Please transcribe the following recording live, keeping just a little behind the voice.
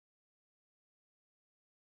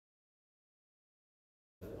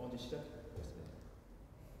시작했습니다.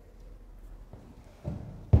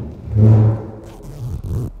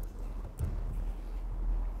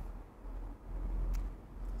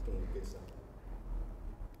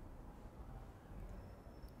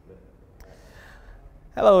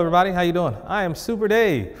 Hello everybody, how you doing? I am Super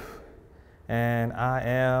Dave, and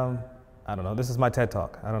I don't know, this is my TED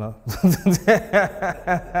Talk, I don't know.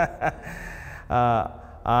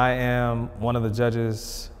 I am one of the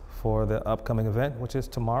judges for the upcoming event, which is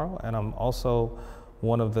tomorrow, and I'm also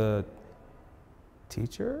one of the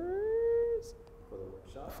teachers? For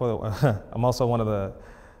the workshop? I'm also one of the,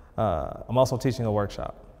 I'm also teaching a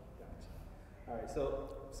workshop. Gotcha. All right, so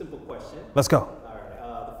simple question. Let's go. All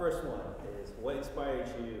right, the first one is, what inspired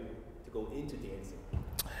you to go into dancing?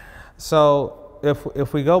 So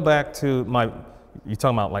if we go back to you're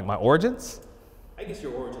talking about like my origins? I guess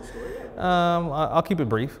your origin story. I'll keep it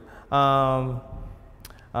brief.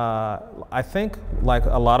 I think like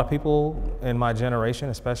a lot of people in my generation,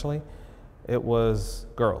 especially, it was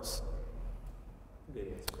girls.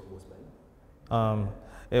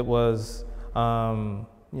 It was,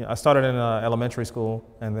 I started in elementary school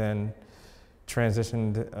and then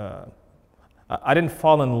transitioned. I didn't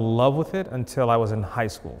fall in love with it until I was in high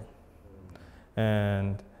school,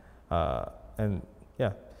 and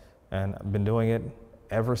yeah, and I've been doing it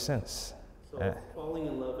ever since. So falling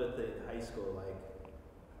in love with it in high school, like,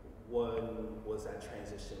 when was that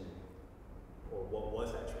transition, or what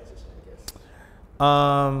was that transition, I guess?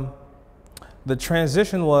 The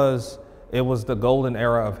transition was, it was the golden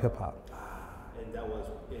era of hip hop. And that was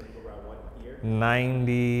around what year?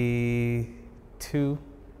 92,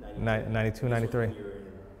 93.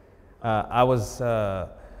 I was in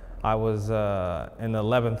the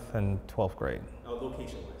 11th and 12th grade. Oh,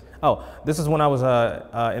 location-wise. Oh, this is when I was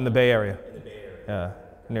in the Bay Area. In the Bay Area.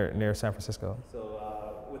 Near San Francisco. So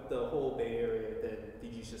with the whole Bay Area, then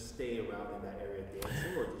did you just stay around in that area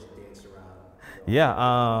dancing, or did you dance around? Yeah,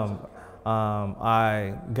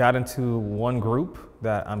 I got into one group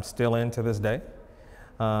that I'm still in to this day,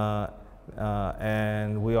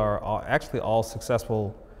 and we are actually all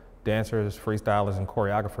successful dancers, freestylers, and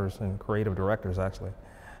choreographers, and creative directors actually.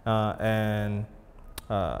 And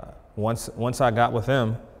once I got with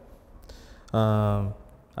them,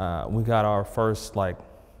 we got our first like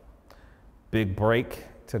big break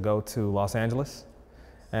to go to Los Angeles,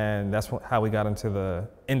 and that's how we got into the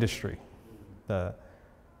industry, the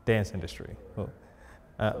dance industry. So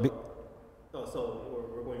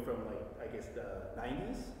we're going from like, I guess, the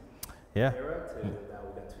 90s era to now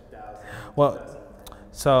we got 2000. Well, 2010.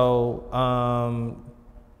 so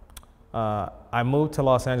I moved to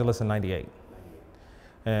Los Angeles in '98,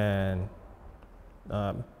 and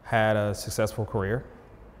had a successful career.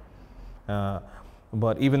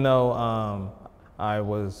 But even though I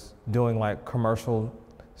was doing like commercial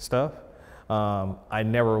stuff, I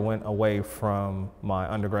never went away from my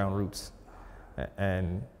underground roots,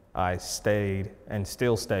 and I stayed and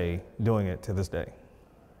still stay doing it to this day.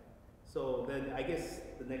 So then I guess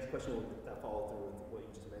the next question that follows through with what you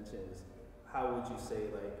just mentioned is, how would you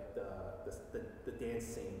say like the dance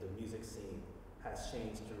scene, the music scene has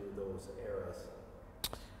changed through those eras?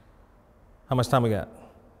 How much time we got?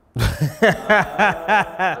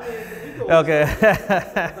 Okay.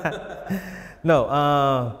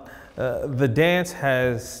 No, the dance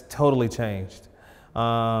has totally changed.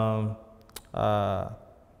 I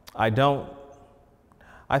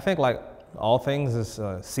think like all things is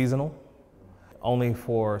seasonal, only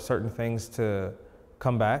for certain things to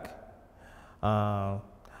come back.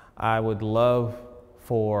 I would love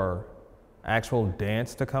for actual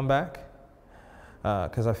dance to come back,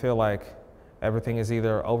 because I feel like everything is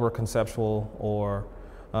either over conceptual or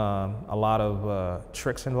a lot of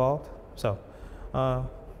tricks involved. So I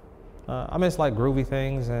miss like groovy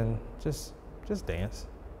things and just dance.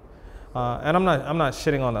 And I'm not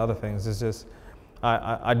shitting on the other things. It's just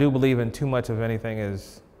I do believe in too much of anything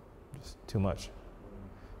is just too much.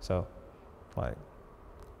 So like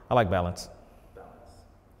I like balance. Balance.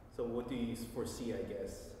 So what do you foresee, I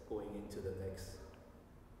guess, going into the next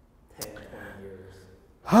 10, 20 years?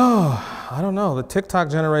 Oh, I don't know. The TikTok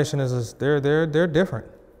generation is they're different.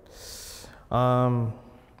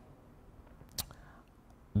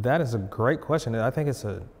 That is a great question. I think it's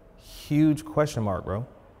a huge question mark, bro.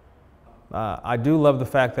 I do love the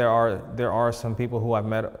fact there are some people who I've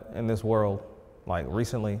met in this world, like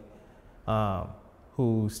recently,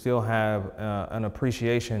 who still have an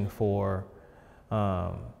appreciation for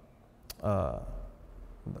the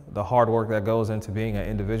hard work that goes into being an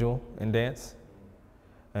individual in dance,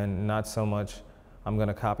 and not so much I'm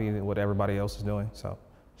gonna copy what everybody else is doing. So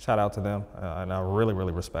shout out to them, and I really,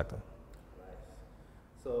 really respect them. Nice.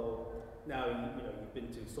 So now you've been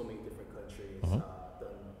to so many different countries, done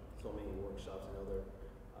so many workshops and other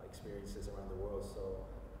experiences around the world. So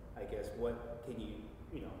I guess what can you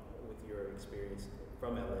with your experience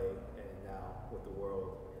from LA and now with the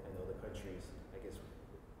world and other countries, I guess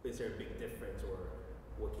is there a big difference or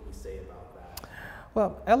what can you say about that?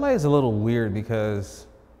 Well, LA is a little weird because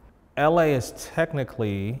LA is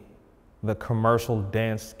technically the commercial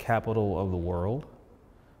dance capital of the world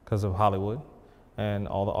because of Hollywood and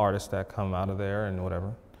all the artists that come out of there and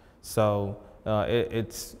whatever. So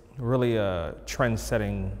it's really a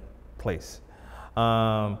trend-setting place.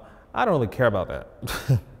 I don't really care about that.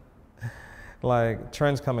 Like,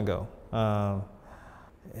 trends come and go. Yeah,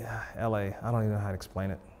 LA, I don't even know how to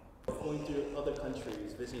explain it. Going through other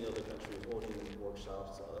countries, visiting other countries, holding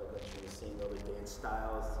workshops, other countries, seeing other dance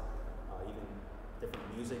styles, even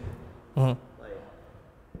different music. Like,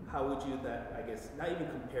 how would you I guess, not even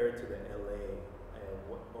compare it to the LA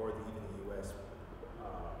or even the US,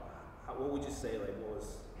 what would you say, like, what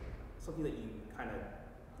was something that you kind of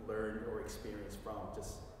learned or experienced from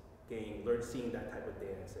just seeing that type of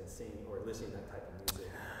dance and seeing or listening to that type of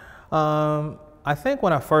music? I think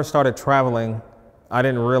when I first started traveling, I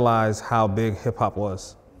didn't realize how big hip hop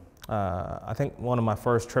was. I think one of my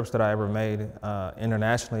first trips that I ever made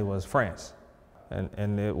internationally was France.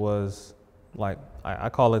 And it was like, I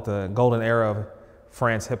call it the golden era of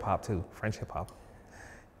France hip hop too, French hip hop.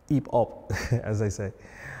 Hip hop, as they say.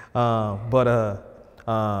 And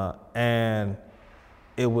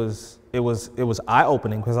it was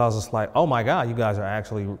eye-opening because I was just like, oh my God, you guys are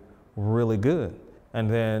actually really good. And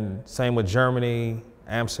then same with Germany,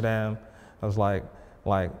 Amsterdam. I was like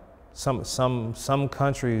some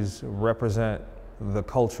countries represent the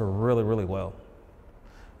culture really, really well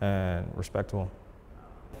and respectable.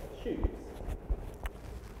 Shoes.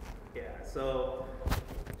 Yeah, so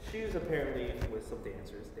shoes apparently with some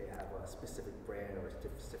dancers, they have a specific brand or a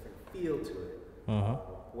specific feel to it.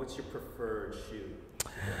 What's your preferred shoe?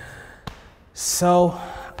 So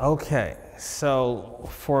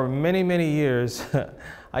for many, many years,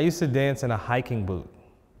 I used to dance in a hiking boot.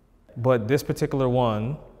 But this particular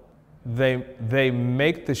one, they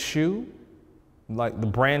make the shoe, like the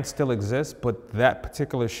brand still exists, but that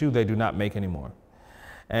particular shoe they do not make anymore.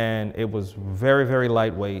 And it was very, very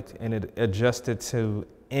lightweight, and it adjusted to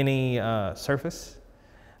any surface,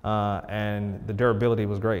 and the durability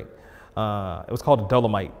was great. It was called a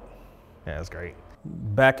Dolomite. Yeah, it was great.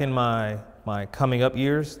 Back in my coming up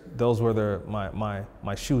years, those were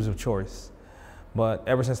my shoes of choice. But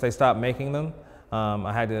ever since they stopped making them,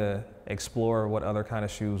 I had to explore what other kind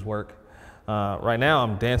of shoes work. Right now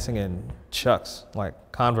I'm dancing in Chucks, like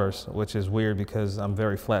Converse, which is weird because I'm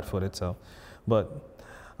very flat-footed. But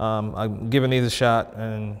I'm giving these a shot,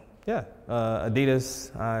 and yeah,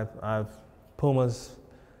 Adidas, I've Pumas,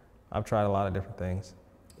 I've tried a lot of different things.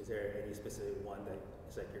 Is there any specific one that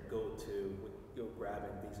is like your go-to, you'll grab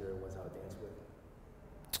and these are the ones I'll dance with?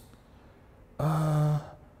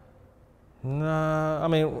 Nah, I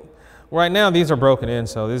mean, right now these are broken in,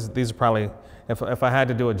 so these are probably, if I had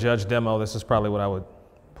to do a judge demo, this is probably what I would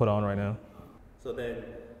put on right now. So then,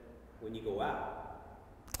 when you go out,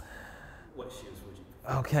 what shoes would you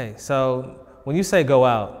prefer? Okay, so when you say go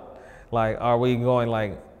out, like, are we going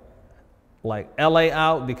like LA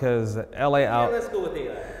out? Because LA out. Yeah, let's go with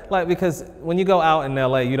LA. Like, because when you go out in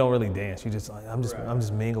LA, you don't really dance. You just like, I'm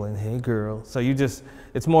just mingling. Hey, girl. So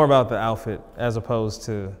it's more about the outfit as opposed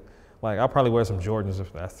to, like, I'll probably wear some Jordans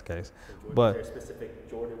if that's the case. So but is there a specific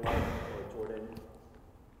Jordan one or Jordan?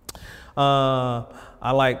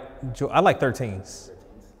 I like 13s.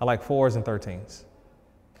 I like 4s and 13s.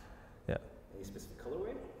 Yeah. Any specific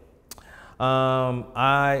colorway?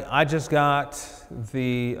 I just got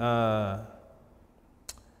the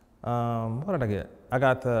what did I get? I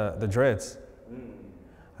got the dreads.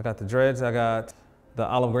 I got the dreads. I got the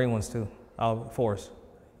olive green ones too, olive 4s.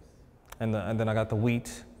 And then I got the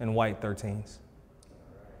wheat and white 13s.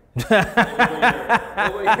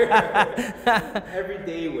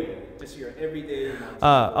 Everyday wear, just your everyday.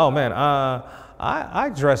 Oh man,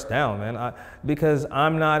 I dress down, man, because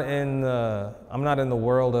I'm not in the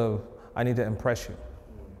world of I need to impress you.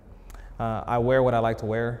 I wear what I like to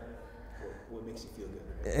wear. What makes you feel good?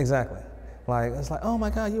 Right? Exactly. Like, it's like, oh my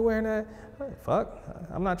God, you're wearing that? Hey, fuck,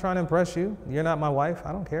 I'm not trying to impress you. You're not my wife.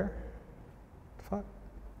 I don't care. Fuck,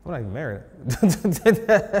 I'm not even married.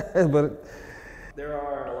 But there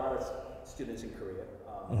are a lot of students in Korea,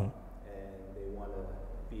 and they want to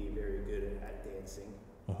be very good at dancing.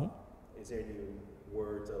 Is there any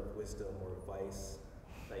words of wisdom or advice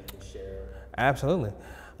that you can share? Absolutely.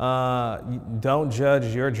 Don't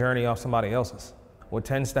judge your journey off somebody else's. What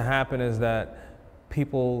tends to happen is that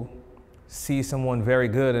people see someone very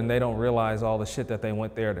good and they don't realize all the shit that they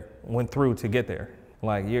went through to get there.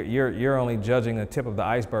 Like you're only judging the tip of the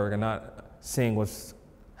iceberg and not seeing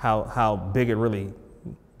how big it really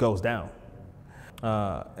goes down.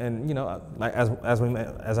 And you know, like as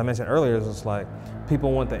I mentioned earlier, it's just like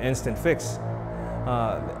people want the instant fix,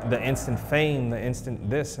 the instant fame, the instant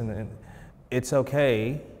this, and it's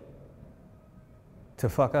okay to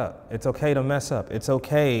fuck up. It's okay to mess up. It's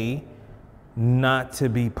okay not to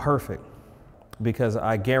be perfect, because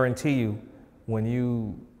I guarantee you, when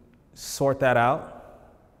you sort that out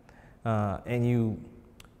and you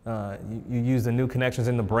use the new connections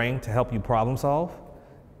in the brain to help you problem solve,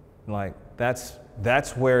 like that's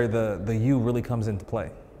where the you really comes into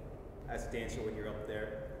play. As a dancer, when you're up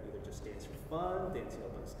there, either just dance for fun, dancing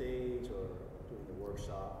up on stage, or doing the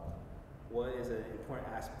workshop, what is an important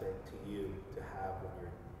aspect to you to have when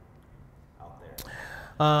you're out there?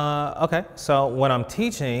 Okay, so when I'm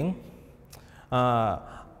teaching, I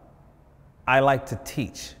like to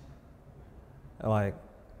teach. Like,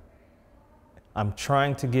 I'm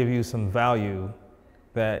trying to give you some value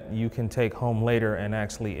that you can take home later and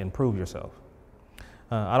actually improve yourself.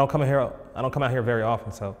 I don't come out here very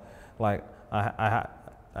often, so like I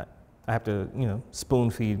have to, you know, spoon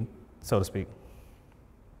feed, so to speak.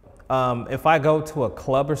 If I go to a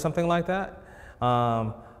club or something like that,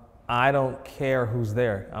 I don't care who's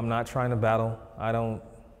there. I'm not trying to battle.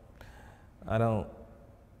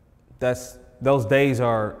 Those days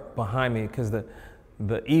are behind me, because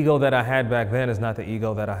the ego that I had back then is not the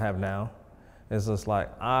ego that I have now. It's just like,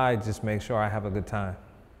 I just make sure I have a good time.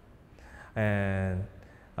 And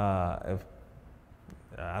if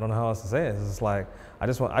I don't know how else to say it, it's just like, I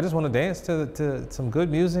just want to dance to some good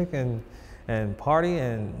music and party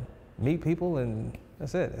and meet people, and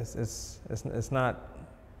that's it. It's not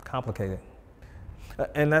complicated.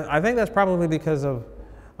 And I think that's probably because of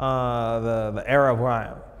the era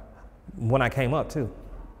of when I came up too.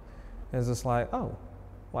 It's just like, oh,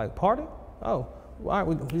 like party? Oh, all right,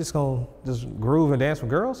 we just gonna just groove and dance with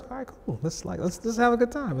girls? All right, cool. Let's just have a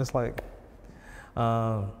good time. It's like,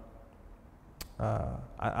 I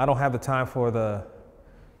don't have the time for the,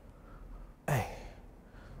 hey,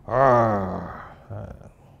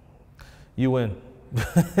 you win.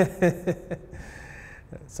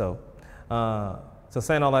 So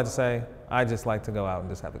saying all that to say, I just like to go out and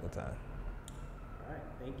just have a good time. All right,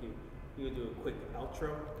 thank you. You gonna do a quick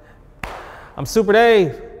outro? I'm Super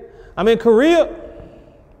Dave. I'm in Korea,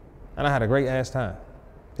 and I had a great ass time.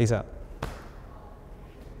 Peace out.